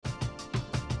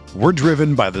We're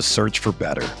driven by the search for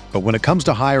better. But when it comes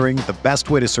to hiring, the best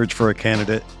way to search for a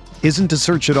candidate isn't to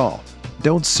search at all.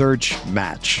 Don't search,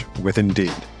 match with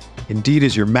Indeed. Indeed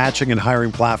is your matching and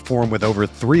hiring platform with over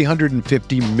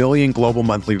 350 million global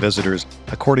monthly visitors,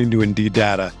 according to Indeed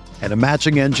data, and a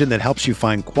matching engine that helps you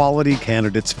find quality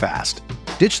candidates fast.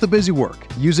 Ditch the busy work.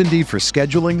 Use Indeed for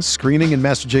scheduling, screening, and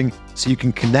messaging so you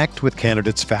can connect with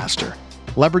candidates faster.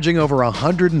 Leveraging over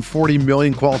 140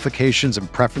 million qualifications and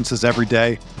preferences every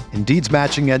day, Indeed's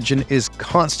matching engine is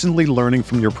constantly learning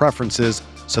from your preferences,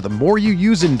 so the more you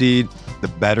use Indeed, the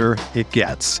better it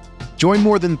gets. Join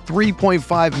more than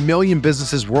 3.5 million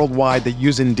businesses worldwide that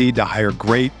use Indeed to hire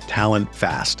great talent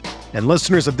fast. And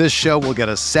listeners of this show will get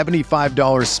a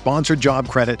 $75 sponsored job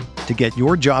credit to get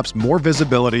your jobs more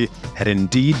visibility at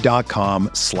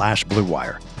Indeed.com/Blue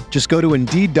Wire. Just go to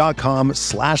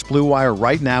Indeed.com/Blue Wire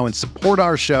right now and support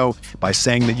our show by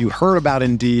saying that you heard about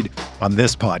Indeed on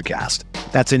this podcast.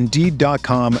 That's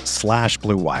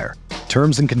Indeed.com/Blue Wire.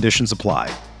 Terms and conditions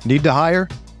apply. Need to hire?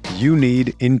 You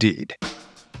need Indeed.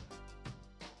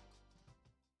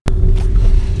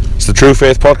 It's the True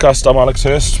Faith podcast. I'm Alex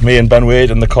Hurst. Me and Ben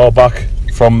Wade in the car back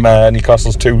from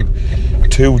Newcastle's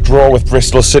 2-2 draw with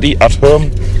Bristol City at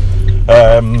home.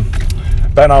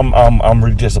 Ben, I'm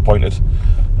really disappointed.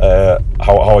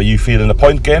 How are you feeling? A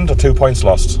point gained or 2 points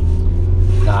lost?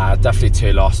 Nah, definitely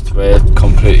 2 lost. We're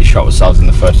completely shot ourselves in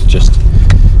the foot. Just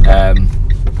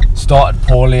started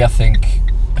poorly. I think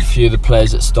a few of the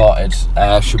players that started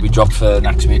should be dropped for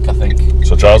next week, I think.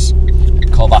 Such as?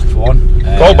 Call back for one.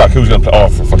 Call back? Who's going to play? Oh,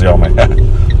 for the army.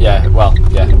 Yeah, well,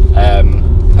 yeah.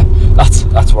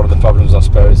 That's one of the problems, I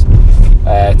suppose.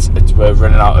 We're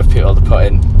running out of people to put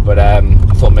in. But I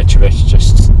thought Mitrovic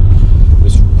just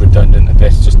was redundant a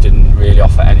bit. Just didn't really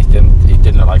offer anything. He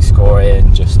didn't look like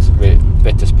scoring. Just a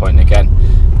bit disappointing again.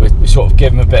 We sort of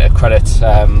give him a bit of credit.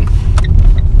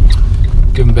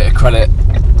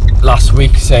 Last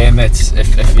week, saying that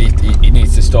if he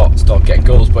needs to start getting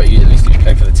goals, but at least he was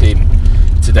playing for the team.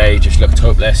 Today just looked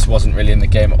hopeless, wasn't really in the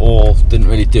game at all, didn't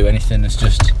really do anything. It's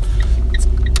just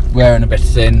wearing a bit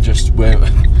thin. Just we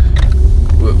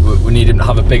need him to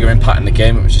have a bigger impact in the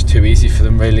game. It was just too easy for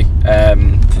them, really,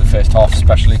 for the first half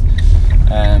especially.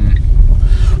 I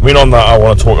mean, on that, I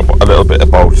want to talk a little bit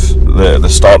about the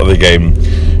start of the game.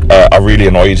 I'm really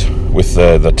annoyed with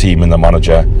the team and the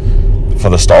manager for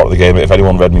the start of the game. If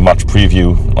anyone read my match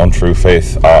preview on True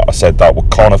Faith, I said that we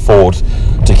can't afford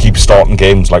to keep starting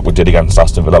games like we did against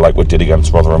Aston Villa, like we did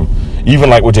against Rotherham,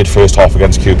 even like we did first half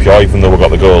against QPR. Even though we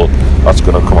got the goal, that's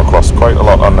going to come across quite a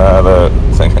lot on the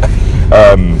thing.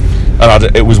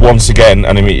 It was once again,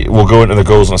 and I mean, we'll go into the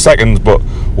goals in a second, but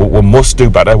we must do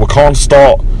better. We can't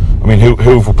start. I mean, who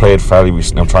have we played fairly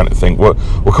recently? I'm trying to think. We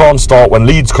can't start when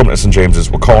Leeds come to St James's.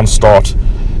 We can't start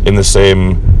in the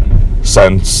same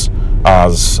sense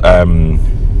as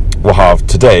we'll have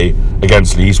today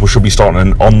against Leeds. We should be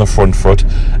starting on the front foot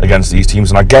against these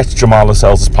teams. And I get Jamal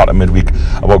Lascelles' part of midweek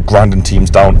about grinding teams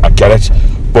down. I get it.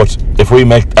 But if we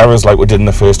make errors like we did in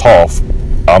the first half,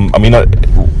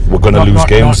 we're going to lose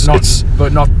games.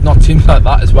 But not teams like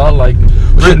that as well. Like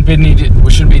we shouldn't be needed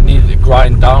to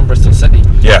grind down Bristol City.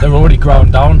 Yeah, they're already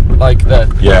ground down. Like They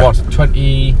were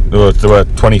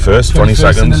 21st,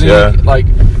 22nd. Yeah, like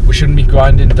we shouldn't be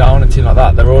grinding down a team like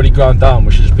that. They're already ground down.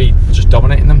 We should be just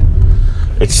dominating them.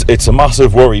 It's a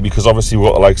massive worry because obviously we've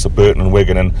got the likes of Burton and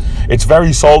Wigan, and it's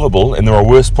very solvable and there are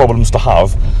worse problems to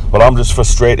have, but I'm just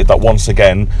frustrated that once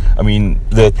again, I mean,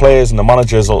 the players and the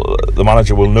manager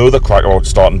will know the crack about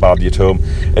starting badly at home,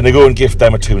 and they go and gift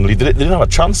them a 2-0 lead. They didn't have a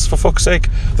chance, for fuck's sake.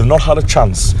 They've not had a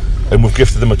chance, and we've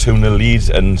gifted them a 2-0 lead,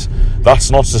 and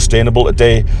that's not sustainable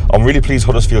today. I'm really pleased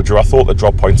Huddersfield drew. I thought they'd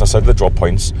drop points. I said they'd drop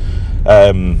points.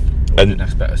 And didn't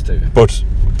expect us to. But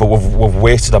we've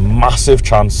wasted a massive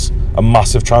chance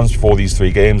before these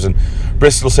 3 games, and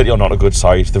Bristol City are not a good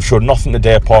side. They've shown nothing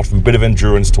today apart from a bit of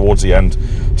endurance towards the end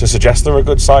to suggest they're a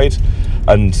good side.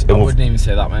 And I wouldn't even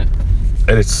say that, mate.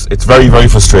 And it's very, very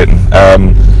frustrating.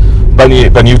 Ben,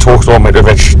 you talked about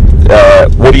Mitrovic.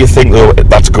 What do you think though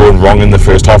that's going wrong in the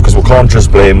first half? Because we can't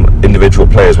just blame individual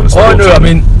players when it's the whole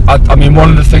team. I mean, one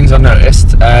of the things I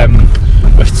noticed,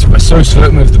 we're so slow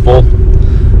to move the ball.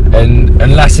 And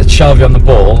unless it's Shelvey on the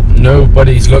ball,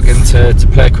 nobody's looking to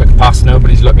play a quick pass.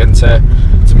 Nobody's looking to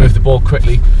move the ball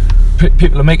quickly.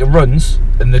 People are making runs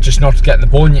and they're just not getting the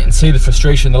ball, and you can see the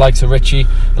frustration. The likes of Richie,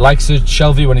 the likes of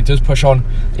Shelvey when he does push on,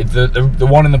 the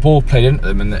one in the ball played into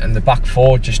them, and the back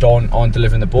four just on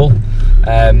delivering the ball.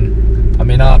 I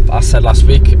mean, I said last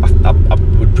week I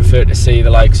would prefer to see the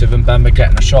likes of Mbemba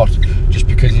getting a shot just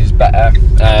because he's better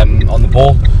on the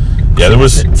ball. Yeah, there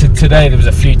was today. There was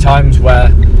a few times where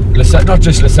not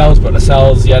just Lascelles, but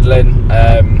Lascelles, Yedlin,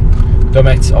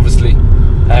 Dummett, obviously.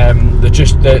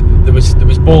 There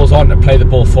was balls on to play the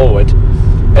ball forward,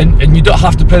 and you don't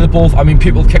have to play the ball. I mean,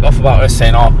 people kick off about us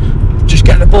saying, "Oh, just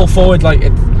get the ball forward." Like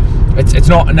it's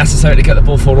not necessary to get the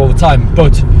ball forward all the time,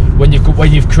 but when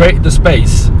you've created the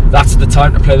space, that's the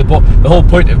time to play the ball. The whole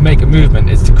point of making movement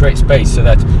is to create space so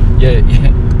that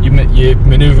you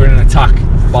manoeuvre an attack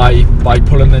by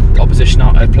pulling the opposition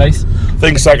out of place. I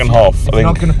think second half. If you're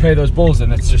not going to play those balls,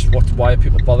 then it's just why are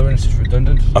people bothering? It's just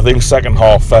redundant. I think second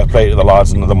half, fair play to the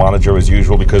lads and the manager as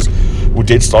usual, because we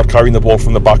did start carrying the ball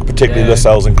from the back, particularly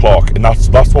Lascelles and Clark, and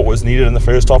that's what was needed in the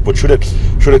first half. But should it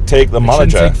take the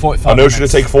manager? Should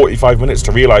it take 45 minutes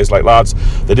to realise, like, lads,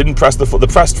 they didn't press the foot. They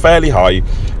pressed fairly high,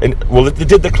 and they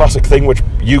did the classic thing which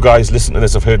you guys listen to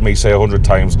this have heard me say 100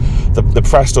 times. The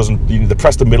press doesn't. They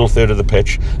pressed the middle third of the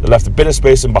pitch. They left a bit of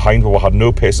space in behind, but we had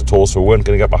no pace at all, so we weren't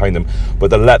going to get behind them. But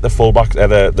they let the fullback,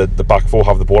 the back four,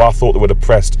 have the ball. I thought they would have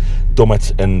pressed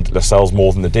Dummett and Lascelles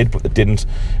more than they did, but they didn't.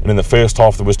 And in the first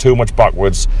half, there was too much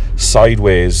backwards,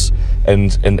 sideways,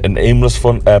 and aimless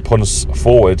punts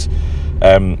forward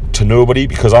to nobody.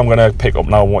 Because I'm going to pick up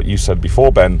now on what you said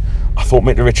before, Ben. I thought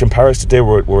Mitrovic and Perez today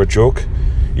were a joke.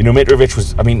 You know, Mitrovic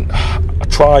was. I mean, I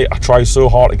try so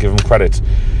hard to give him credit.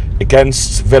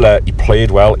 Against Villa, he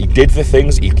played well. He did the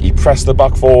things. He pressed the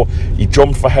back four. He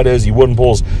jumped for headers. He won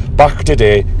balls. Back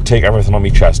today, take everything on my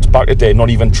chest. Back today, not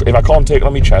even if I can't take it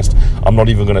on my chest, I'm not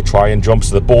even going to try and jump.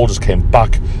 So the ball just came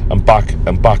back and back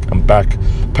and back and back.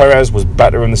 Perez was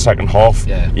better in the second half.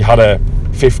 Yeah. He had a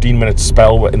 15-minute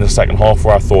spell in the second half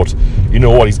where I thought, you know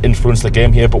what, he's influenced the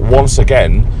game here. But once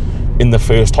again, in the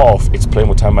first half, it's playing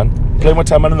with 10 men. Playing with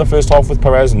 10 men in the first half with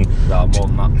Perez, and more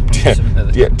than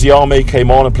that. Diarmé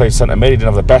came on and played centre mid. He didn't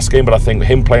have the best game, but I think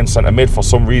him playing centre mid for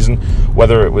some reason,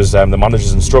 whether it was the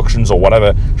manager's instructions or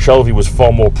whatever, Shelvey was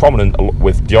far more prominent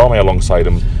with Diarmé alongside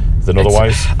him than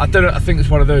otherwise. I don't know. I think it's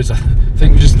one of those. I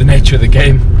think just the nature of the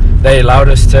game, they allowed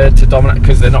us to dominate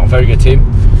because they're not a very good team.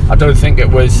 I don't think it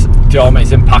was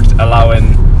Diarmé's impact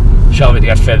allowing Shelvey to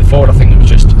get further forward. I think it was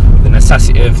just the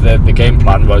necessity of the game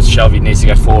plan was Shelvey needs to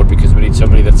get forward because we need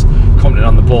somebody that's competent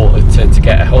on the ball to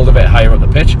get a hold of it higher up the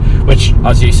pitch, which,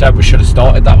 as you said, we should have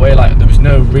started that way. Like, there was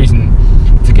no reason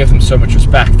to give them so much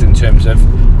respect in terms of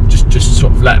just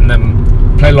sort of letting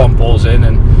them play long balls in,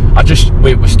 and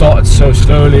we started so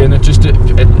slowly, and it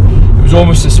was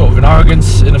almost a sort of an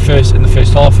arrogance in the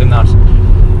first half, in that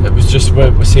it was just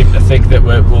we seemed to think that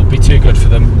we'll be too good for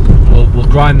them, we'll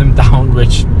grind them down,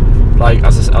 which, like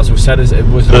as we said, it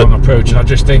was the wrong approach, and I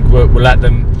just think we'll let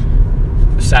them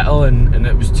settle, and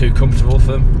it was too comfortable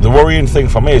for them. The worrying thing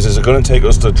for me is it going to take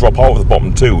us to drop out of the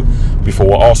bottom two before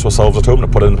we ask ourselves at home to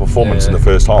put in a performance in the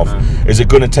first half? Is it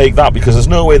going to take that? Because there's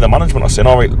no way the management are saying,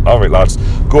 all right lads,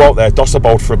 go out there, dust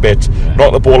about for a bit,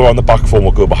 knock the ball around the back four,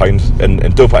 we'll go behind, and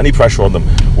don't put any pressure on them.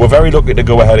 We're very lucky to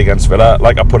go ahead against Villa.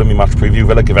 Like I put in my match preview,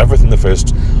 Villa give everything the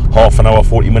first half an hour,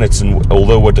 40 minutes, and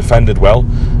although we're defended well,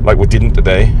 like we didn't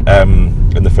today,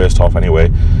 in the first half anyway,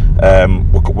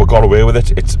 we got away with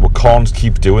it. We can't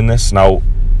keep doing this. Now,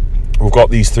 we've got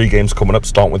these 3 games coming up,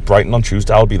 starting with Brighton on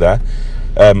Tuesday. I'll be there.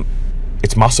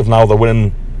 It's massive now. They're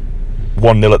winning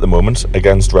 1-0 at the moment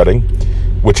against Reading,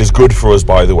 which is good for us,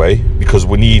 by the way, because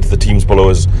we need the teams below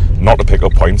us not to pick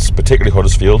up points, particularly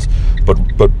Huddersfield, but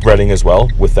Reading as well,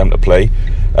 with them to play.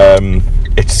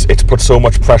 It's put so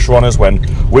much pressure on us when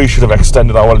we should have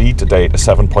extended our lead today to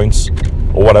 7 points,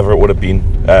 or whatever it would have been,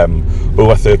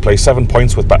 over third place. 7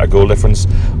 points with better goal difference.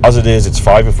 As it is, it's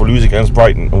 5 if we lose against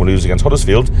Brighton and we lose against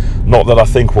Huddersfield. Not that I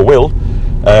think we will.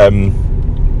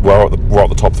 We're out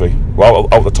the top 3. We're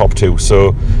out the top 2.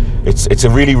 So it's a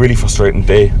really, really frustrating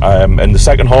day. And the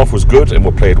second half was good, and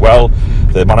we played well.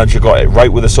 The manager got it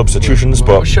right with the substitutions,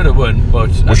 but we should have won. But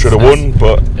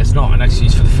it's not an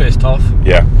excuse for the first half.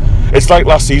 Yeah, it's like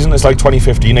last season. It's like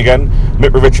 2015 again.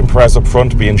 Mitrovic and Perez up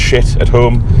front being shit at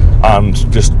home, and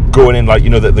just going in like, you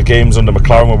know, the games under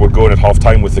McLaren where we're going at half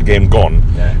time with the game gone.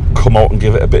 Yeah. Come out and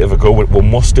give it a bit of a go. We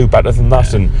must do better than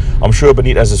that, and I'm sure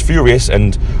Benitez is furious.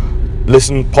 And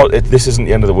listen, this isn't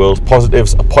the end of the world.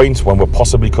 Positives, a point when we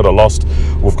possibly could have lost.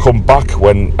 We've come back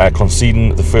when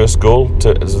conceding the first goal.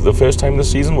 Is it the first time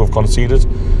this season we've conceded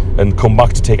and come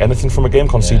back to take anything from a game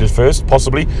conceded first,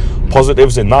 possibly.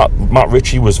 Positives in that, Matt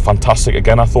Ritchie was fantastic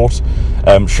again, I thought.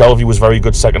 Shelvey was very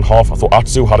good second half. I thought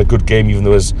Atsu had a good game, even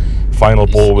though his final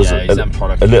ball was a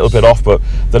little bit off. But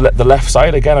the left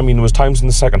side again, I mean, there was times in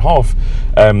the second half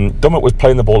Dummett was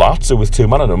playing the ball to Atsu with 2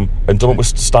 men on him, and Dummett was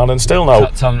standing still. Now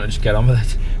tell him to just get on with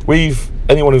it.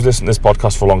 Anyone who's listened to this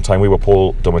podcast for a long time, we were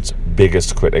Paul Dummett's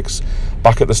biggest critics.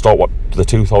 Back at the start, the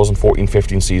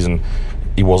 2014-15 season,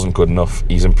 he wasn't good enough.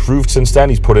 He's improved since then.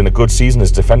 He's put in a good season.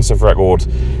 His defensive record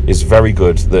is very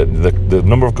good. The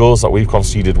number of goals that we've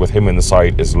conceded with him in the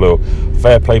side is low.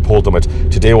 Fair play, Paul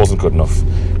Dummett. Today wasn't good enough.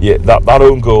 Yeah, that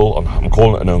own goal, I'm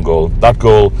calling it an own goal. That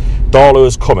goal,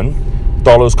 Darlow's coming.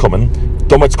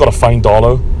 Dummett's got to find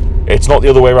Darlow. It's not the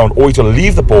other way around. Or he's going to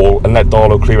leave the ball and let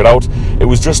Darlow clear it out. It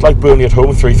was just like Burnley at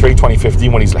home 3-3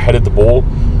 2015 when he's headed the ball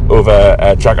over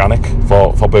Jack Anick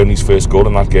for Burnley's first goal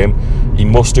in that game. He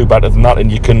must do better than that,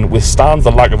 and you can withstand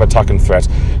the lack of attacking threat.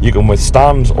 You can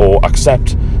withstand or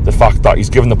accept the fact that he's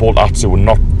given the ball to Atsu and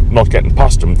not getting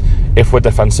past him if we're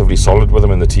defensively solid with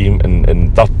him in the team,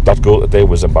 and that goal today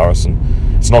was embarrassing.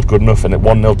 It's not good enough, and at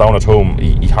 1-0 down at home,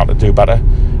 he had to do better,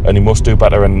 and he must do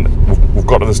better. And we've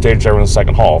got to the stage there in the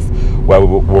second half where we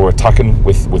were attacking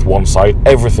with one side.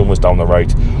 Everything was down the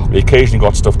right. We occasionally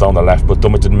got stuff down the left, but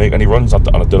Dummett didn't make any runs, and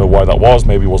I don't know why that was.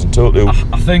 Maybe he wasn't told to.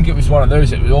 I think it was one of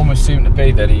those. It almost seemed to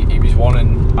be that he was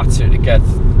wanting Atsu to get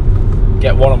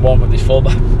one-on-one with his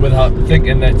fullback without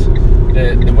thinking that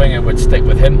the winger would stick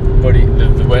with him. But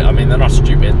they're not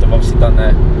stupid. They've obviously done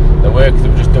their work. They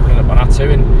were just doubling up on Atsu,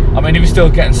 and I mean, he was still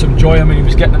getting some joy. I mean, he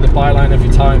was getting in the byline every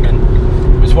time, and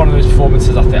it was one of those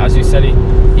performances. I think, as you said,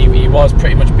 he was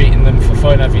pretty much beating them for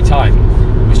fun every time.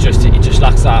 It was just he just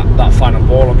lacks that final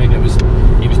ball. I mean, he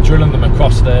was drilling them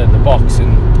across the box,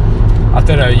 and I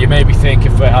don't know. You maybe think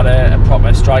if we had a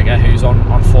proper striker who's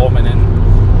on form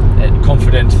and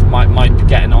confident, might be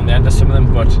getting on the end of some of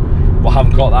them, but we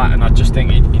haven't got that. And I just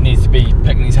think he needs to be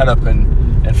picking his head up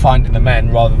and finding the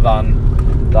men rather than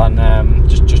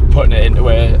just putting it into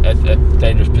a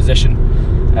dangerous position.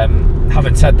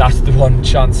 Having said that, the one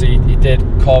chance he did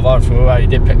carve out for where he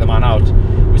did pick the man out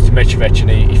was to Mitrovic, and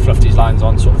he fluffed his lines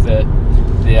on sort of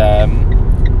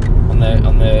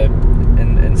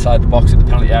inside the box at the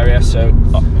penalty area. So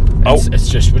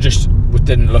we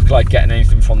didn't look like getting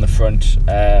anything from the front.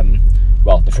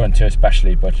 The front two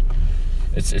especially, but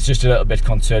it's just a little bit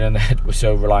concerning that we're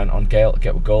so reliant on Gale to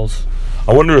get with goals.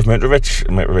 I wonder if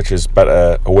Mitrovic is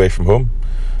better away from home,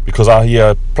 because I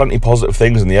hear plenty of positive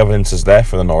things and the evidence is there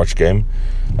for the Norwich game.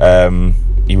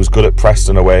 He was good at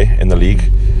Preston away in the league.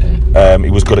 He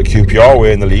was good at QPR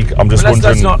away in the league. I'm just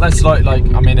wondering.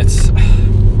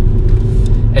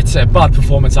 It's a bad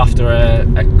performance after a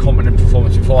competent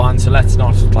performance beforehand, so let's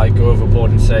not go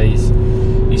overboard and say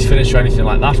he's finished or anything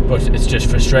like that. But it's just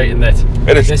frustrating that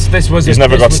he's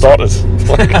never got started.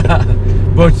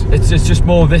 But it's just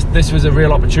more this was a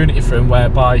real opportunity for him,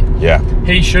 whereby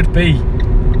he should be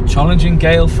challenging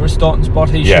Gale for a starting spot.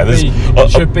 He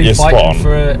should be fighting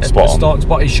for a starting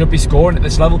spot. He should be scoring at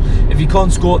this level. If he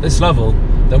can't score at this level,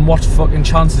 then what fucking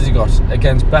chance has he got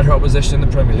against better opposition in the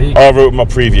Premier League? I wrote in my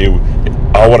preview,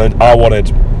 I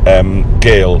wanted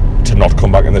Gale to not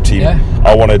come back in the team.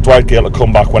 I wanted Dwight Gale to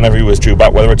come back whenever he was due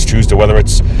back, whether it's Tuesday, whether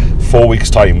it's 4 weeks'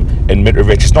 time. In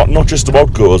Mitrovic, it's not just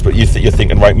about goals, but you're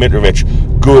thinking, right, Mitrovic,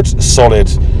 good, solid,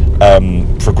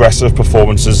 progressive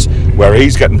performances where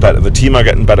he's getting better, the team are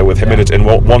getting better with him in it. And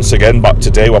once again, back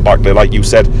today, we're back there, like you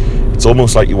said, it's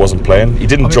almost like he wasn't playing. He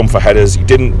didn't jump for headers. He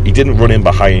didn't run in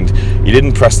behind. He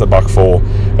didn't press the back four.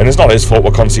 And it's not his fault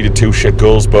we conceded 2 shit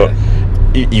goals, but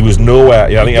he was nowhere. I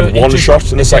think he had one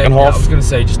shot in the second half. I was going to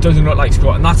say, it just doesn't look like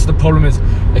scoring. And that's the problem is,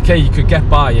 okay, you could get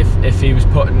by if he was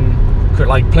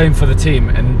playing for the team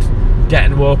and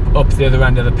getting up the other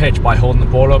end of the pitch by holding the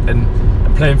ball up and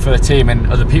playing for the team, and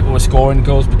other people were scoring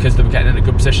goals because they were getting into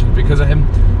good positions because of him.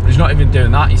 But he's not even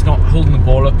doing that. He's not holding the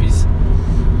ball up. He's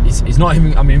not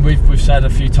even. I mean, we've said a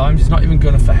few times, he's not even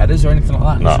going for headers or anything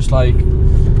like that. No. It's just like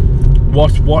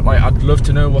what I'd love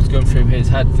to know what's going through his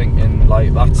head, thinking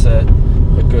that's a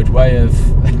good way of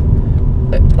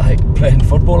playing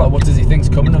football. Like, what does he think's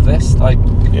coming of this?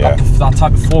 That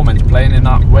type of performance, playing in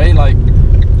that way.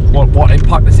 What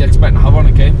impact does he expect to have on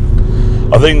a game?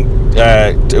 I think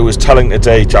it was telling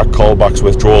today, Jack Colback's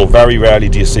withdrawal. Very rarely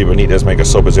do you see Benitez make a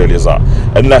sub as early as that,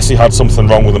 unless he had something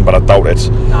wrong with him, but I doubt it.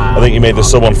 I think he made the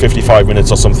sub on 55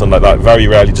 minutes or something like that. Very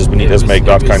rarely does Benitez make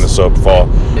that kind of sub for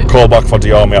Colback for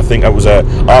Diarmi. I think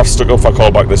I've stuck up for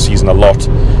Colback this season a lot,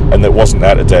 and it wasn't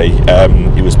there today.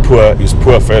 He was poor. He was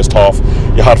poor first half.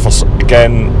 You had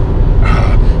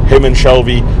him and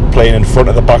Shelby playing in front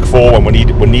of the back four when we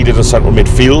needed a central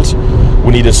midfield.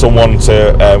 We needed someone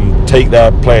to take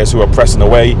their players who are pressing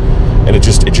away, and it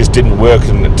just didn't work.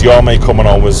 And Diarmi coming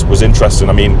on was interesting.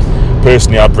 I mean,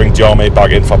 personally, I'd bring Diarmi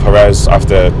back in for Perez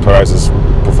after Perez's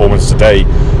performance today.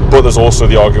 But there's also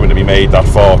the argument to be made that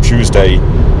for Tuesday,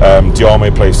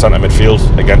 Diarmi plays centre midfield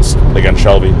against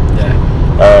Shelby.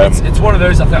 Yeah, it's one of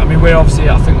those. I think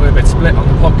we're a bit split on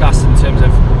the podcast in terms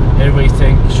of who we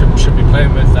think should be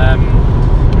playing with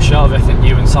Shelby. I think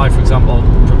you and Si, for example,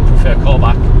 prefer prefer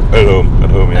Colback. At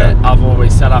home, yeah. I've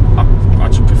always said I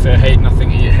just prefer Hayden. I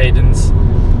think Hayden's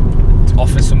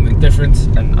offers something different,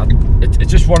 and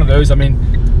it's just one of those. I mean,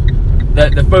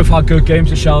 they've both had good games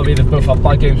with Shelby, they've both had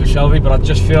bad games with Shelby, but I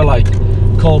just feel like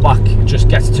Colback just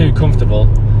gets too comfortable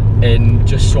in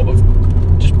just sort of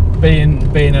just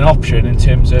being an option in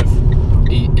terms of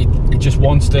he just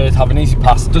wants to have an easy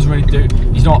pass.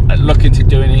 He's not looking to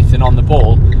do anything on the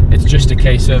ball. It's just a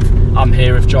case of, I'm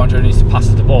here if John Joe needs to pass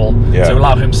the ball, to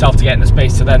allow himself to get into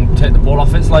space to then take the ball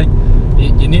off. It's like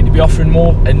you need to be offering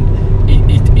more, and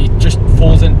he just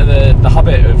falls into the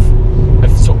habit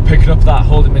of sort of picking up that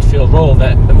holding midfield role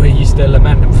that we used to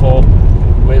lament him for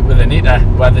with Anita,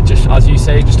 where they're just, as you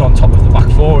say, just on top of the back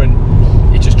four,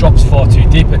 and he just drops far too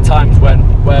deep at times,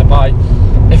 whereby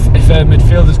if a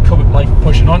midfielder's coming, like,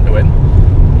 pushing onto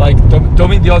him, like,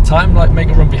 dummy the odd time, like, make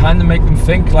a run behind them, make them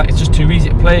think, like, it's just too easy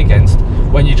to play against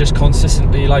when you're just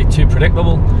consistently, like, too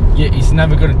predictable. He's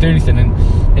never going to do anything,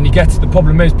 and he gets, the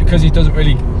problem is, because he doesn't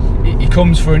really, he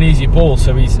comes for an easy ball,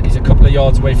 so he's a couple of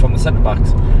yards away from the centre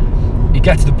backs. He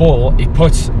gets the ball, he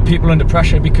puts people under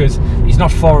pressure because he's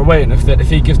not far away enough that if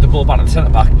he gives the ball back to the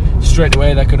centre back, straight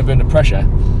away they're going to be under pressure.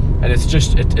 And it's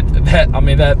just,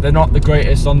 they're not the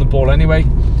greatest on the ball anyway.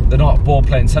 They're not ball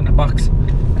playing centre backs.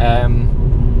 I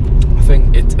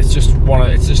think it's just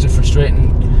a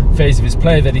frustrating phase of his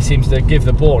play that he seems to give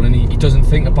the ball and he doesn't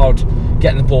think about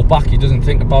getting the ball back. He doesn't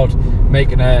think about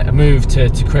making a move to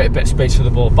create a bit of space for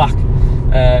the ball back.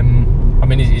 I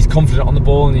mean, he's confident on the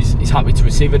ball and he's happy to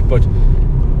receive it, but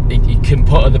he can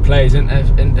put other players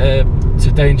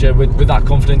into danger with that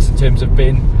confidence in terms of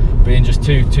being just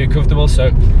too comfortable.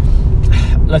 So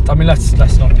let's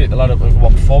not beat the lad up with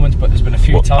one performance, but there's been a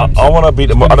few times. I want to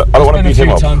beat him. I don't want to beat him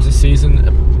up. A few times this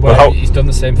season where he's done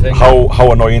the same thing.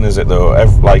 How annoying is it though?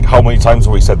 Like, how many times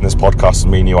have we said in this podcast,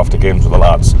 and me and you after games with the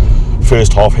lads,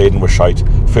 first half Hayden was shite,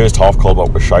 first half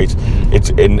Colback was shite. It's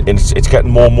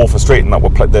getting more and more frustrating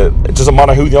that it doesn't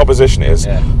matter who the opposition is.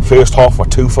 Yeah. First half we're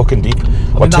too fucking deep.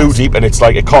 We're too deep, and it's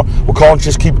like we can't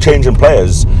just keep changing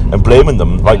players and blaming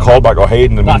them like Colback or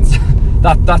Hayden.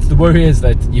 That's the worry, is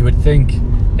that you would think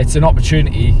it's an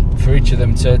opportunity for each of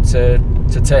them to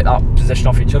take that position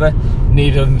off each other.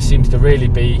 Neither of them seems to really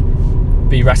be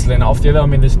wrestling it off the other. I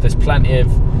mean, there's plenty of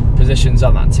positions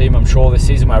on that team, I'm sure, this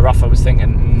season where Rafa was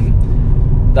thinking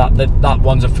that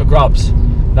one's up for grabs.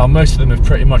 Now most of them have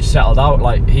pretty much settled out.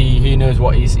 Like he knows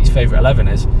what his favourite 11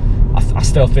 is. I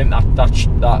still think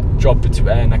that job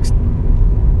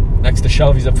next to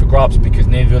Shelby's up for grabs, because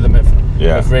neither of them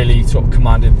have really sort of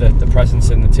commanded the presence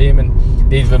in the team, and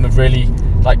neither of them have really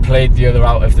like played the other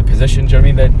out of the position. Do you know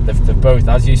what I mean? They're both,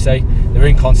 as you say, they're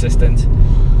inconsistent.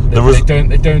 They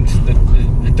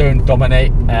don't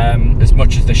dominate as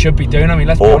much as they should be doing. I mean,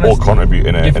 let's be honest. Or contribute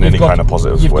in any kind of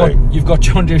positive way. You've got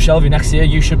John Joe Shelby next year.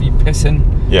 You should be pissing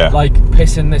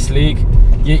this league.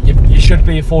 You should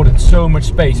be afforded so much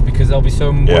space because they'll be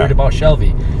so worried about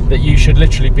Shelby that you should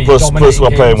literally be dominating. Plus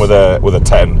we're playing with a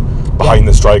 10 behind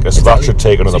the striker, so that should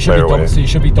take another player away. So you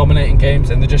should be dominating games,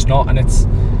 and they're just not, and it's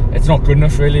not good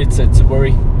enough really. It's a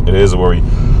worry. It is a worry.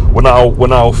 We're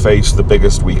now faced the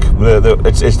biggest week.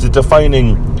 It's the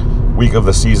defining week of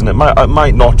the season. It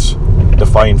might not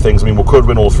define things. I mean, we could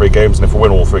win all 3 games, and if we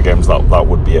win all 3 games, that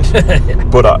would be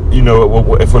it. But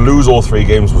if we lose all 3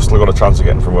 games, we've still got a chance of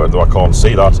getting promoted. Though I can't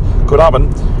see that could happen.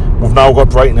 We've now got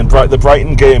Brighton, and the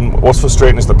Brighton game. What's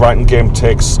frustrating is the Brighton game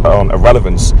takes on a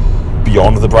relevance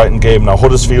beyond the Brighton game. Now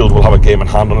Huddersfield will have a game in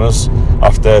hand on us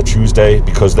after Tuesday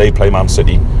because they play Man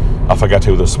City. I forget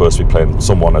who they're supposed to be playing.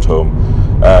 Someone at home.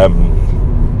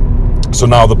 So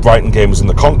now the Brighton game is in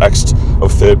the context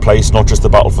of 3rd place, not just the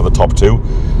battle for the top 2.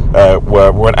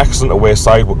 We're an excellent away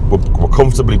side. We're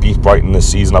comfortably beat Brighton this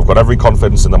season. I've got every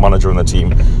confidence in the manager and the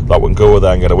team that we can go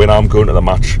there and get a win. I'm going to the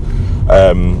match,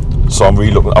 so I'm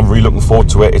really looking forward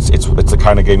to it. It's the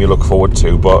kind of game you look forward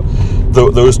to. But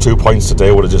those 2 points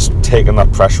today would have just taken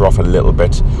that pressure off a little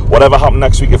bit. Whatever happened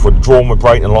next week, if we're drawn with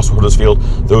Brighton and lost with Huddersfield,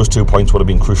 those 2 points would have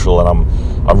been crucial. And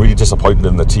I'm really disappointed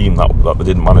in the team that they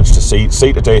didn't manage to see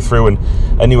today through. And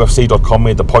NUFC.com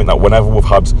made the point that whenever we've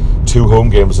had 2 home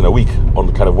games in a week,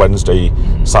 on kind of Wednesday,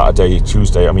 Saturday,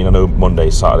 Tuesday, I mean, I know Monday,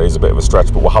 Saturday is a bit of a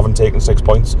stretch, but we haven't taken 6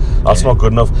 points. That's not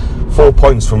good enough. 4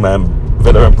 points from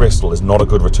Villa and Bristol is not a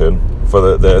good return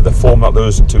for the form that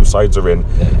those 2 sides are in,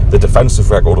 the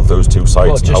defensive record of those 2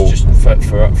 sides. Well, just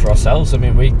for ourselves, I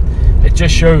mean, it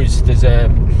just shows there's I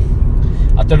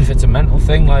don't know if it's a mental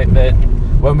thing, like that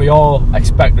when we are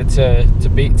expected to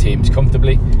beat teams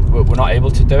comfortably, we're not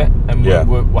able to do it, and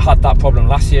we had that problem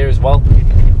last year as well.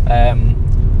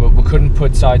 We couldn't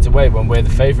put sides away when we're the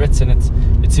favourites, and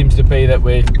it seems to be that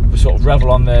we sort of revel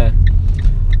on the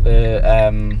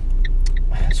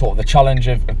sort of the challenge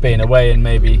of being away, and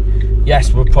maybe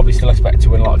yes, we're probably still expected to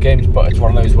win a lot of games, but it's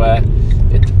one of those where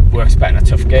we're expecting a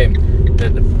tough game.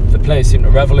 The players seem to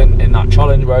revel in that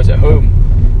challenge, whereas at home,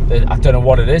 I don't know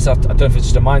what it is. I don't know if it's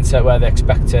just a mindset where they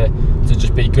expect to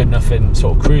just be good enough in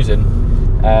sort of cruising.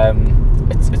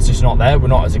 It's just not there. We're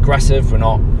not as aggressive. We're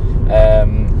not.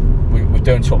 We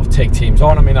don't sort of take teams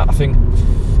on. I mean, I think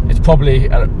it's probably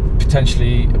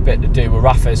potentially a bit to do with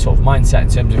Rafa's sort of mindset in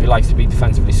terms of he likes to be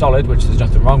defensively solid, which there's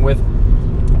nothing wrong with.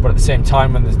 But at the same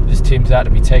time, when there's teams there to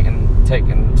be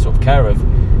taken sort of care of,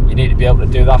 you need to be able to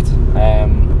do that.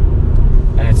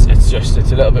 And it's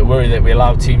a little bit worrying that we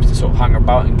allow teams to sort of hang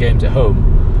about in games at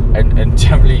home, and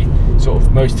generally sort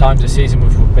of most times this season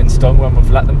we've been stung when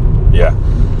we've let them. Yeah.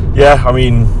 I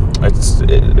mean,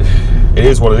 it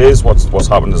is what it is. What's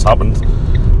happened has happened.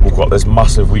 We've got this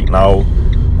massive week now.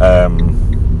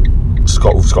 We've just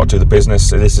got to do the business.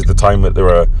 This is the time that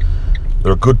they're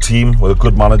a good team with a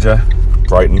good manager,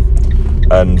 Brighton,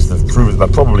 and they've proven they're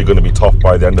probably going to be top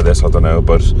by the end of this. I don't know,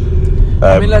 but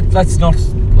I mean, let's not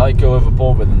go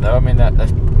overboard with them though. I mean,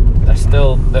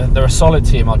 they're a solid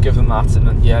team. I'll give them that, and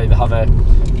then, yeah, they have a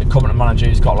competent manager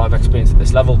who's got a lot of experience at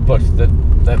this level, but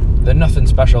they're nothing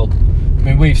special. I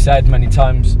mean, we've said many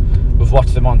times, we've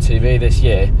watched them on TV this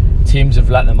year, teams have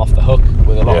let them off the hook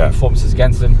with a lot of performances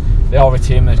against them. They are a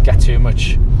team that get too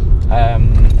much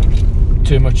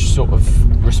sort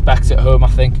of respect at home. I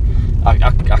think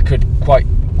I could quite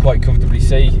comfortably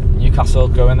see Newcastle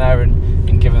going there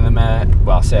and giving them a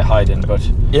hiding, but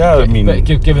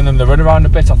giving them the run around a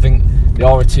bit. I think they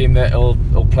are a team that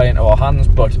will play into our hands,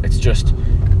 but it's just,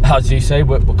 as you say,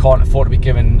 we can't afford to be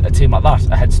giving a team like that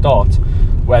a head start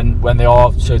when they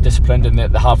are so disciplined and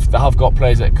they have got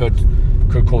players that could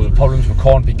cause problems. We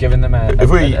can't be giving them if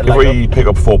we pick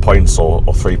up 4 points or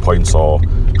 3 points or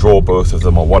draw both of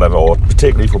them or whatever, or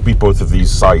particularly if we beat both of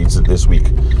these sides this week,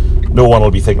 no one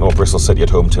will be thinking about Bristol City at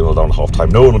home 2-0 down at half time.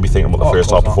 No one will be thinking about the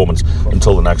first half performance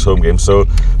until the next home game. So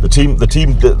the team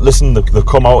that they've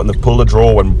come out and they've pulled a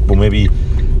draw when maybe,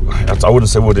 I wouldn't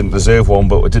say we didn't deserve one,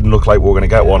 but it didn't look like we were going to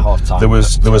get one. There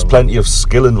was plenty of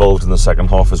skill involved in the second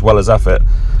half as well as effort,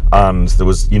 and there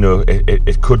was,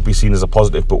 it could be seen as a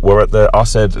positive. But I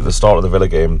said at the start of the Villa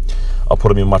game, I'll put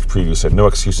them in match preview, said no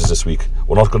excuses this week.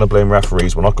 We're not going to blame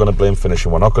referees, we're not going to blame finishing,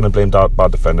 we're not going to blame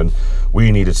bad defending.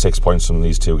 We needed 6 points from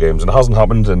these 2 games, and it hasn't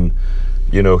happened. And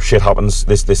shit happens.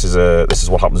 This is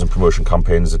what happens in promotion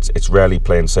campaigns. It's rarely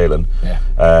plain sailing.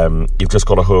 You've just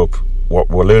got to hope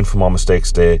we'll learn from our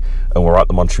mistakes today, and we're at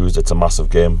them on Tuesday. It's a massive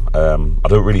game. I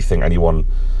don't really think anyone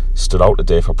stood out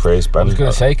today for praise, Ben. I was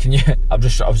going to say, I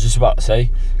was just about to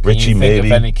say, Richie,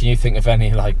 maybe. Can you think of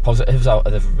any like positives out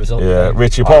of the result? Yeah,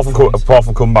 Richie, apart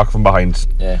from coming back from behind.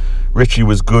 Yeah, Richie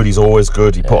was good. He's always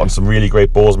good. He put on some really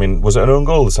great balls. I mean, was it an own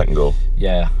goal, the second goal?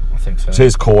 Yeah, I think so. It's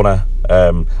his corner.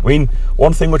 I mean,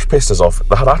 one thing which pissed us off,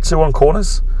 they had Atsu on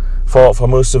corners for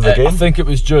most of the game. I think it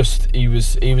was just he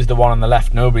was the one on the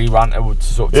left. Nobody ran to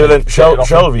sort of. Yeah, then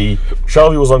Shelby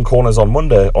was on corners on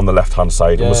Monday on the left hand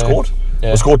side and was scored. Yeah.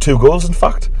 We scored 2 goals, in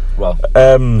fact. Well,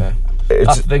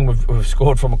 that's the thing, we've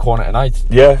scored from a corner tonight.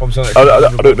 Yeah,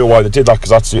 I don't know why they did that,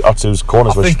 because Atsu's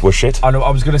corners were shit. I know.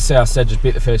 I was going to say, I said just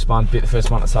beat the first man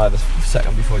aside the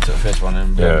second before he took the first one,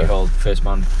 and behold, the first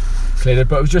man cleared it.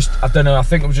 But it was just, I don't know, I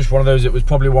think it was just one of those, it was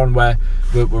probably one where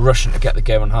we're rushing to get the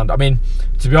game on hand. I mean,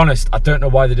 to be honest, I don't know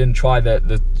why they didn't try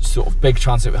the sort of big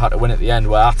chance that we had to win at the end,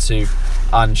 where Atsu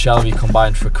and Shelby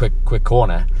combined for a quick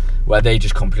corner, where they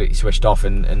just completely switched off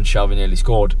and Shelby nearly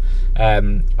scored. I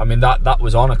mean, that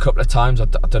was on a couple of times. I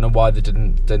don't know why they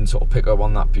didn't sort of pick up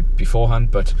on that beforehand,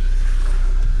 but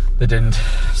they didn't.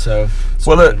 So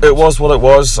it was what it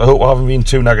was. I hope we haven't been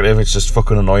too negative. It's just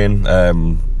fucking annoying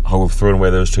how we've thrown away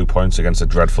those 2 points against a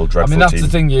dreadful team. I mean, that's the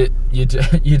thing.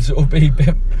 You'd sort of be a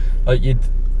bit like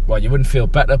you wouldn't feel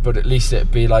better, but at least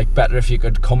it'd be like better if you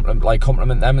could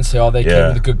compliment them and say, oh, they came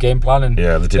with a good game plan, and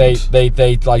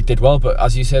they did well. But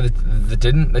as you said, they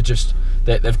didn't.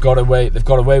 They've got away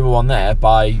with one there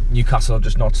by Newcastle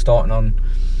just not starting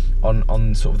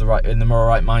on sort of the right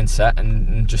mindset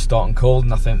and just starting cold.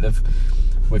 And I think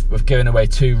we've given away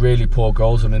 2 really poor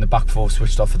goals. I mean, the back four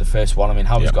switched off for the first one. I mean,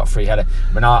 Howard's got a free header.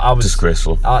 I mean, I was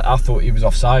disgraceful. I thought he was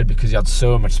offside because he had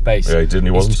so much space. Yeah, he didn't.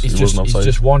 He wasn't. He wasn't offside.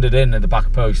 He's just wandered in at the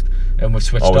back post, and we've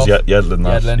switched off.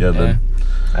 Yedlin.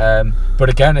 Yeah. But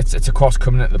again, it's a cross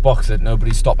coming into the box that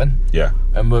nobody's stopping. Yeah.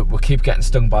 And we keep getting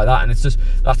stung by that, and it's just,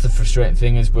 that's the frustrating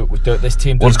thing, is this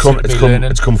team doesn't seem to be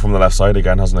learning. It's come from the left side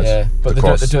again, hasn't it? Yeah, but they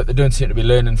don't seem to be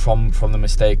learning from the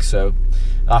mistakes. So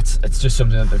it's just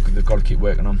something that they've got to keep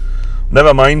working on.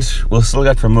 never mind, we'll still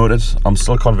get promoted. I'm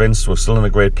still convinced we're still in a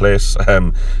great place,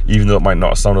 even though it might not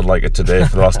have sounded like it today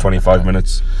for the last 25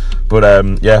 minutes. But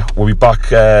yeah, we'll be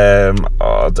back. I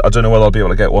don't know whether I'll be able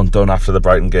to get one done after the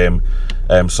Brighton game,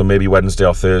 so maybe Wednesday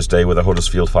or Thursday with a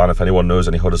Huddersfield fan. If anyone knows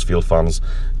any Huddersfield fans,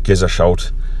 give us a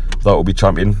shout. That will be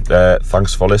champion.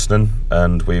 Thanks for listening,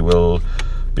 and we will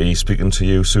be speaking to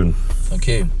you soon. Thank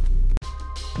you.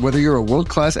 Whether you're a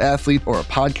world-class athlete or a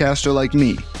podcaster like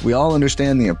me, we all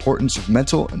understand the importance of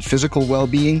mental and physical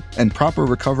well-being and proper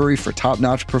recovery for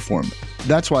top-notch performance.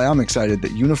 That's why I'm excited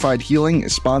that Unified Healing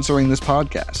is sponsoring this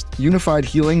podcast. Unified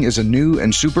Healing is a new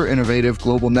and super innovative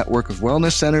global network of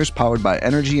wellness centers powered by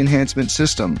Energy Enhancement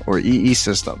System, or EE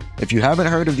System. If you haven't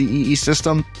heard of the EE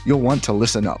System, you'll want to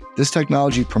listen up. This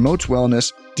technology promotes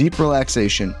wellness, deep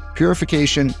relaxation,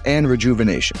 purification, and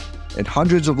rejuvenation. In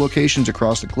hundreds of locations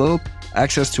across the globe,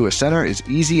 access to a center is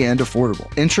easy and affordable.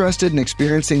 Interested in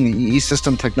experiencing the EE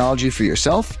System technology for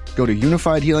yourself? Go to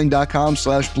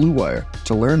unifiedhealing.com/bluewire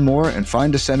to learn more and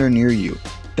find a center near you.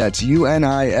 That's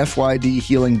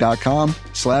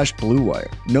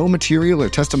unifydhealing.com/bluewire. No material or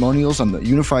testimonials on the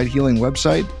Unified Healing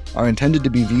website are intended to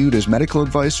be viewed as medical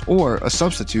advice or a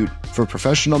substitute for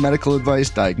professional medical advice,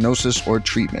 diagnosis, or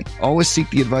treatment. Always seek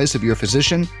the advice of your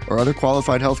physician or other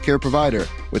qualified healthcare provider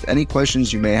with any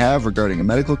questions you may have regarding a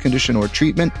medical condition or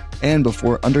treatment and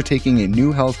before undertaking a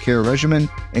new healthcare regimen,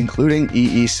 including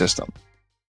EE System.